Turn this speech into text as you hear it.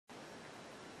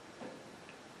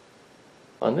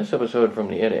On this episode from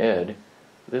the Ed,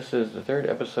 this is the third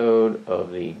episode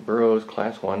of the Burroughs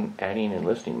Class 1 Adding and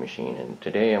Listing Machine, and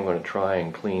today I'm going to try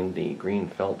and clean the green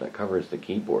felt that covers the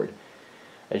keyboard.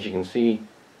 As you can see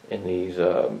in these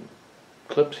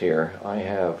clips here, I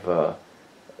have a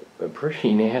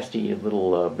pretty nasty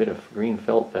little bit of green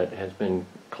felt that has been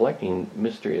collecting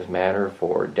mysterious matter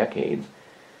for decades,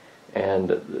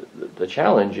 and the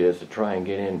challenge is to try and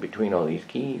get in between all these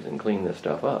keys and clean this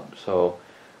stuff up. So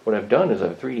what I've done is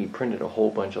I've 3D printed a whole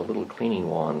bunch of little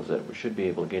cleaning wands that should be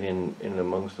able to get in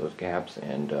amongst those gaps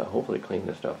and hopefully clean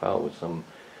this stuff out with some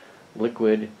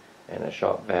liquid and a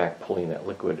shop vac pulling that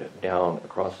liquid down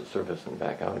across the surface and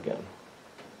back out again.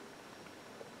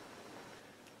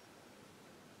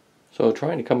 So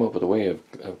trying to come up with a way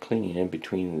of cleaning in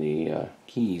between the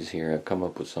keys here, I've come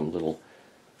up with some little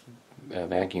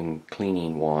vacuum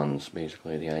cleaning wands.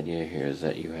 Basically the idea here is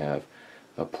that you have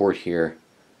a port here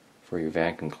for your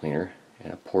vacuum cleaner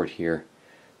and a port here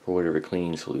for whatever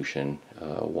cleaning solution.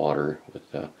 Water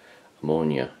with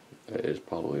ammonia is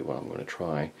probably what I'm going to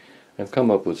try. I've come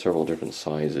up with several different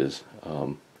sizes,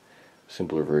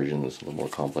 simpler versions, a little more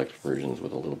complex versions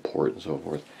with a little port and so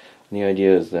forth. And the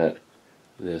idea is that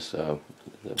this the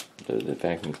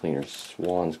vacuum cleaner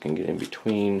wands can get in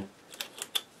between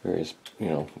various,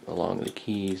 along the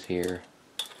keys here.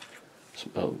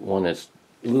 One that's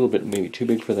a little bit maybe too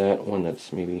big for that, one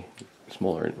that's maybe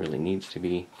smaller than it really needs to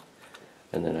be,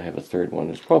 and then I have a third one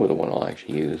that's probably the one I'll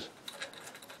actually use,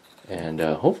 and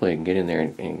hopefully I can get in there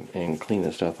and clean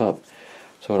this stuff up.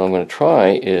 So what I'm going to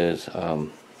try is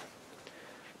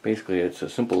basically it's a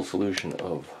simple solution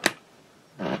of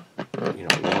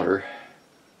water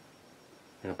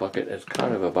in a bucket that's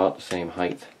kind of about the same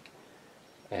height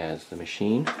as the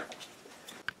machine.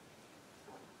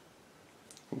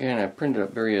 Again, I printed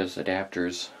up various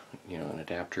adapters, an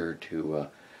adapter to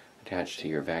attach to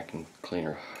your vacuum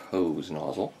cleaner hose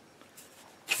nozzle,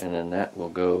 and then that will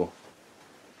go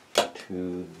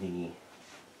to the,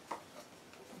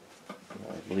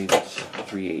 I believe it's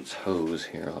 3/8 hose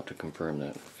here. I'll have to confirm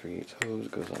that. 3/8 hose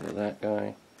goes onto that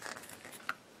guy,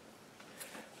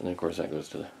 and then of course that goes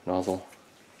to the nozzle,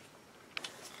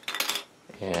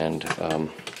 and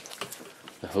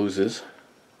the hoses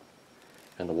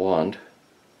and the wand.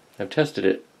 I've tested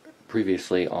it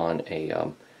previously on a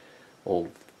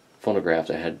old phonograph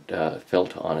that had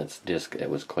felt on its disc that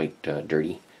was quite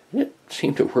dirty. And it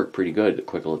seemed to work pretty good, a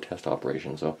quick little test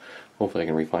operation, so hopefully I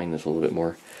can refine this a little bit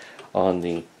more. On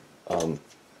the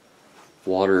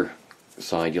water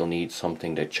side, you'll need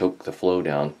something to choke the flow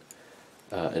down.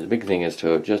 And the big thing is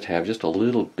to just have just a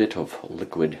little bit of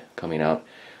liquid coming out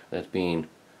that's being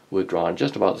withdrawn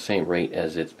just about the same rate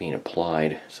as it's being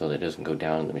applied, so that it doesn't go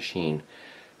down in the machine.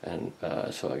 And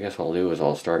so I guess what I'll do is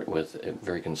I'll start with a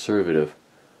very conservative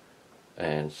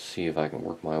and see if I can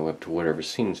work my way up to whatever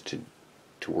seems to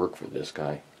work for this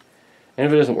guy. And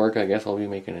if it doesn't work, I guess I'll be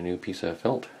making a new piece of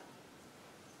felt.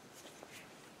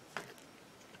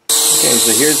 Okay, so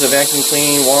here's the vacuum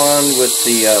cleaning wand with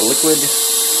the liquid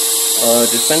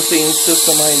dispensing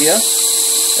system idea.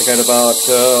 I got about,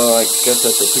 I guess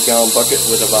that's a 2-gallon bucket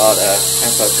with about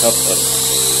half a cup of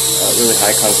really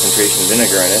high concentration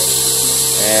vinegar in it.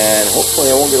 And hopefully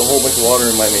I won't get a whole bunch of water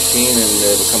in my machine and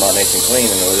it'll come out nice and clean,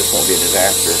 and this won't be a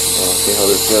disaster. We'll see how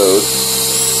this goes.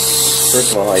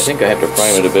 First of all, I think I have to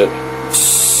prime it a bit.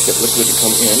 Get liquid to come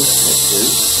in. It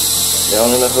is down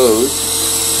in the hose.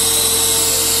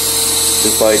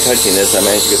 Just by touching this, I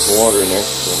managed to get some water in there.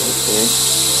 So hopefully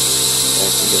I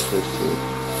can get this to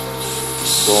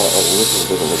draw a little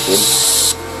bit of liquid.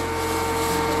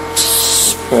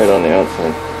 Let's try it on the outside.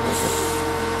 Okay.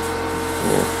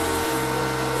 Here.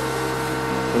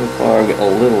 So far I get a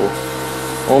little,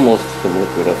 almost some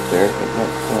liquid up there, but not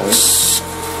quite.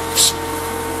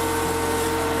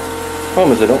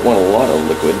 Problem is I don't want a lot of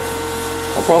liquid.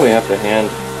 I'll probably have to let's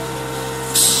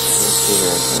see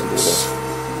here, I'm going to do this.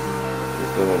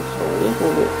 Just go in a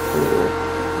little bit further.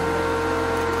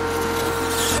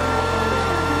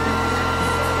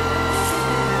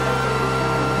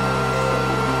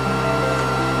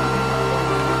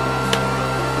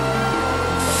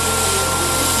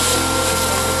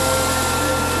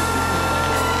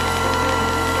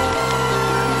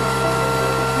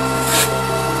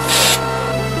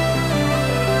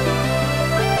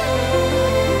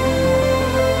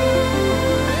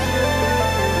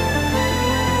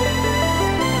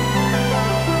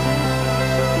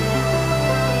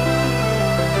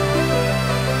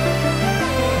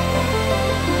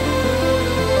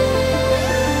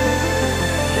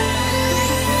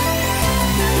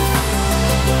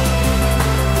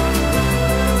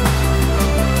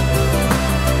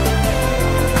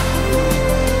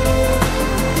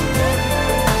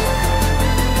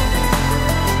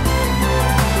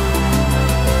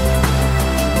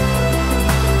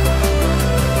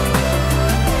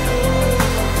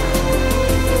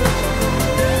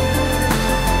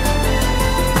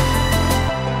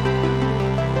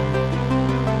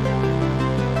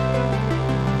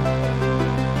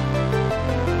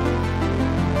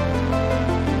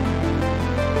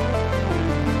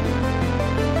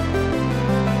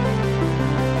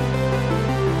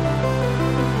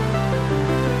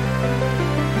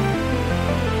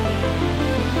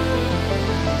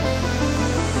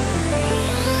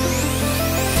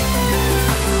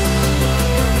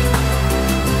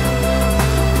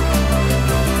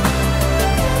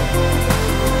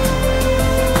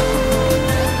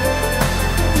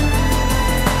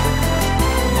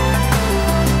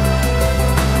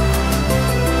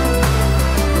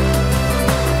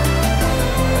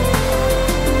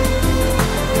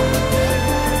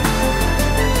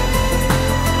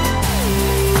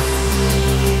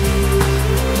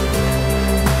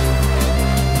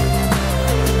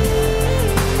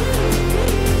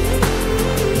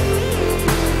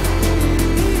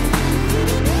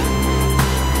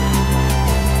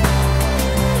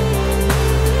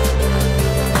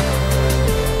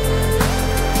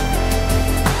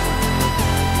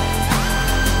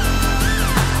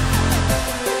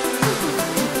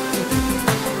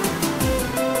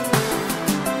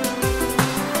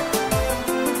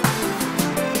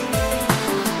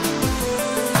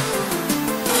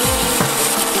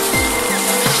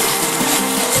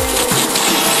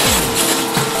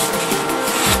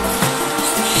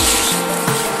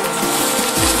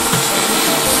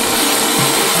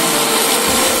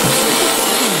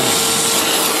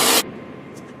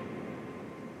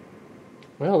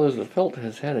 felt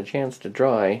has had a chance to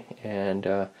dry, and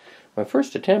my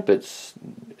first attempt, it's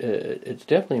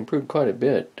definitely improved quite a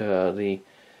bit. The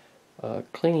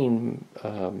cleaning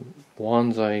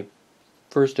wands I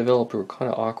first developed were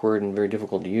kind of awkward and very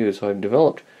difficult to use, so I've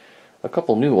developed a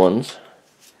couple new ones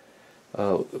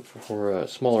for a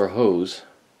smaller hose,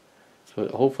 so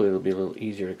hopefully it'll be a little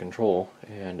easier to control.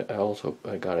 And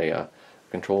I got a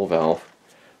control valve,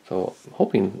 so I'm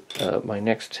hoping my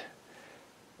next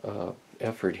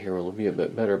effort here will be a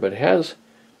bit better, but it has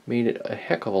made it a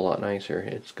heck of a lot nicer.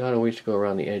 It's got a ways to go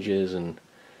around the edges and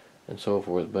so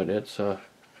forth, but it's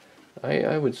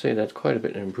I would say that's quite a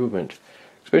bit of improvement,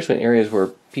 especially in areas where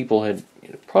people had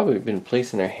probably been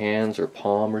placing their hands or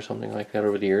palm or something like that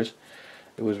over the years.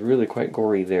 It was really quite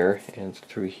gory there, and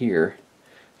through here.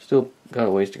 Still got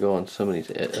a ways to go on some of these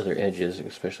other edges,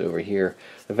 especially over here.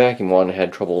 The vacuum wand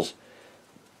had troubles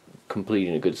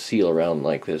completing a good seal around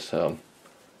like this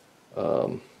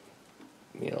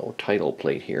title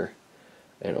plate here,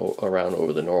 and around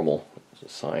over the normal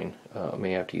sign.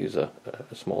 May have to use a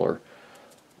smaller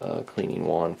cleaning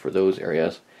wand for those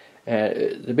areas.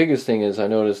 The biggest thing is I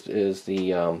noticed is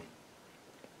the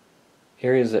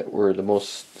areas that were the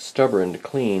most stubborn to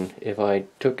clean. If I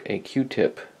took a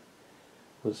Q-tip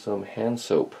with some hand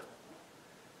soap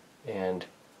and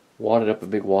wadded up a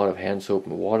big wad of hand soap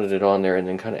and wadded it on there, and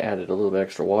then kind of added a little bit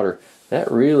extra water,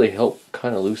 that really helped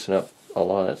kind of loosen up a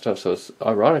lot of that stuff. So it's,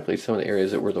 ironically, some of the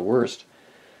areas that were the worst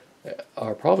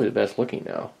are probably the best looking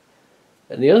now.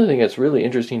 And the other thing that's really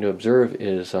interesting to observe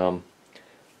is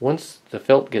once the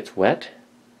felt gets wet,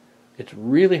 it's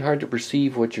really hard to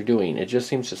perceive what you're doing. It just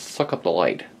seems to suck up the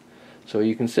light. So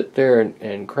you can sit there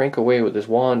and crank away with this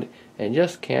wand and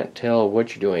just can't tell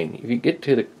what you're doing. If you get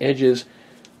to the edges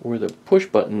where the push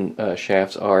button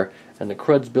shafts are, and the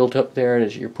crud's built up there, and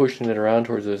as you're pushing it around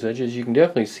towards those edges, you can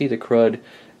definitely see the crud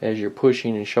as you're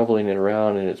pushing and shoveling it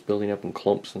around, and it's building up in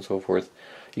clumps and so forth.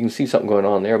 You can see something going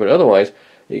on there, but otherwise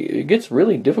it gets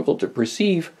really difficult to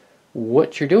perceive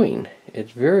what you're doing.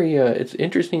 It's very it's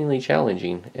interestingly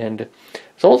challenging. And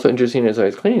it's also interesting, as I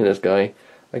was cleaning this guy,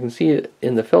 I can see it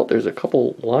in the felt, there's a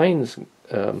couple lines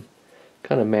kind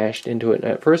of mashed into it,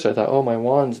 and at first I thought, oh, my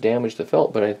wand's damaged the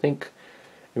felt, but I think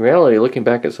in reality, looking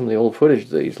back at some of the old footage,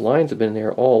 these lines have been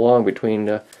there all along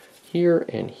between here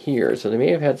and here. So they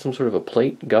may have had some sort of a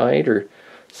plate guide or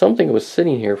something that was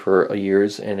sitting here for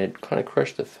years, and it kind of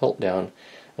crushed the felt down.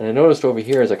 And I noticed over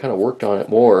here, as I kind of worked on it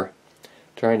more,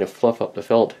 trying to fluff up the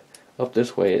felt up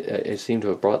this way, it seemed to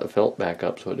have brought the felt back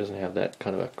up, so it doesn't have that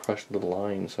kind of a crushed little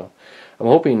line. So I'm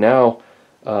hoping now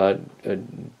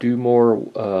do more.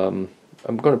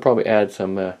 I'm going to probably add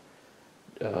some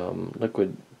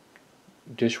liquid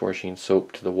dishwashing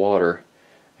soap to the water,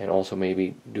 and also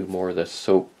maybe do more of the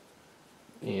soap,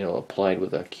 applied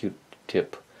with a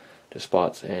Q-tip to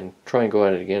spots, and try and go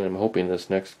at it again. I'm hoping this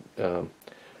next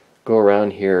go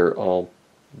around here I'll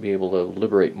be able to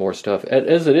liberate more stuff.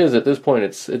 As it is at this point,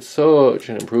 it's such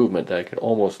an improvement that I could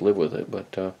almost live with it,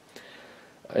 but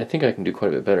I think I can do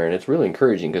quite a bit better, and it's really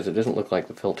encouraging because it doesn't look like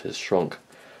the felt has shrunk.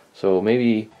 So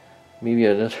maybe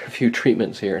another few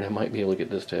treatments here, and I might be able to get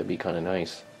this to be kind of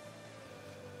nice.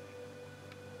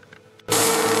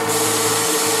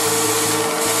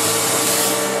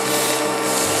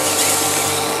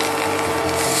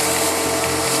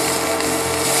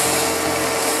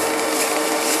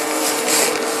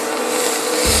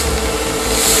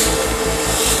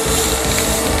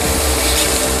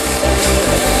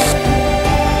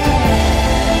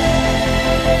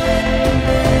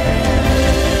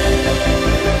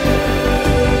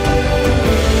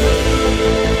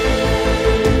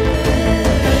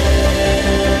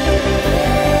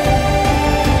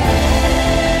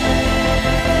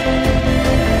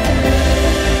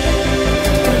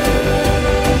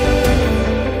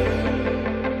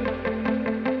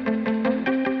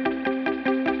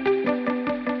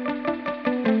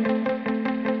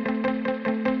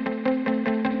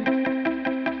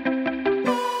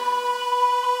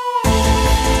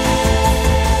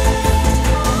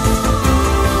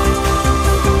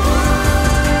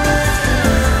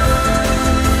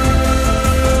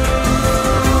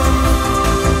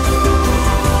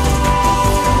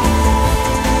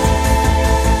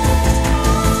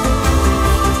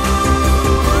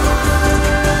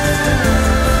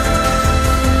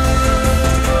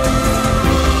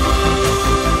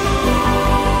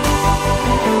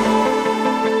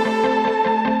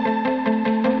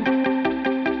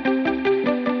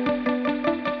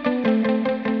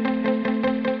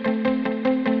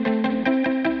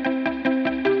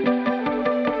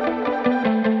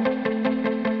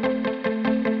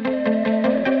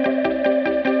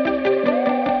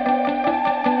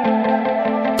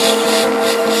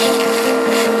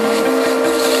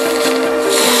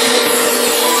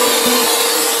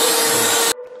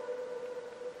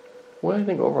 well, I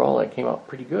think overall that came out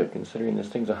pretty good, considering this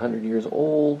thing's 100 years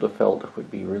old. The felt would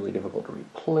be really difficult to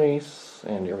replace,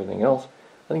 and everything else.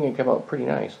 I think it came out pretty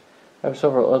nice. I have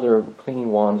several other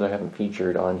cleaning wands I haven't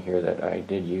featured on here that I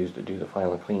did use to do the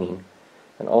final cleaning.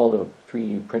 And all the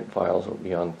 3D print files will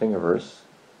be on Thingiverse.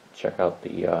 Check out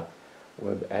the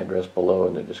web address below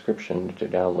in the description to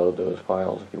download those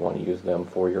files if you want to use them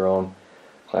for your own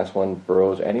Class 1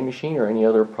 Burroughs Adding Machine or any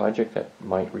other project that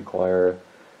might require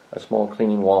a small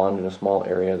cleaning wand in a small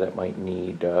area that might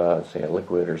need, say, a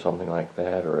liquid or something like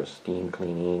that, or a steam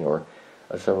cleaning, or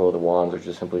several of the wands are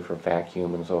just simply for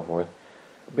vacuum and so forth.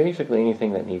 Basically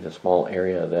anything that needs a small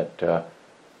area that,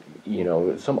 you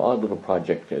know, some odd little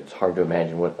project. It's hard to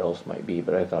imagine what else might be,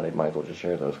 but I thought I might as well just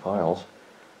share those files.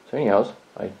 So anyhow,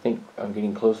 I think I'm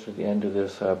getting close to the end of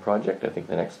this project. I think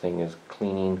the next thing is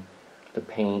cleaning the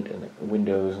paint and the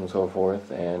windows and so forth,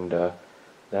 and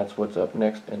that's what's up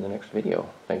next in the next video.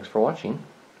 Thanks for watching.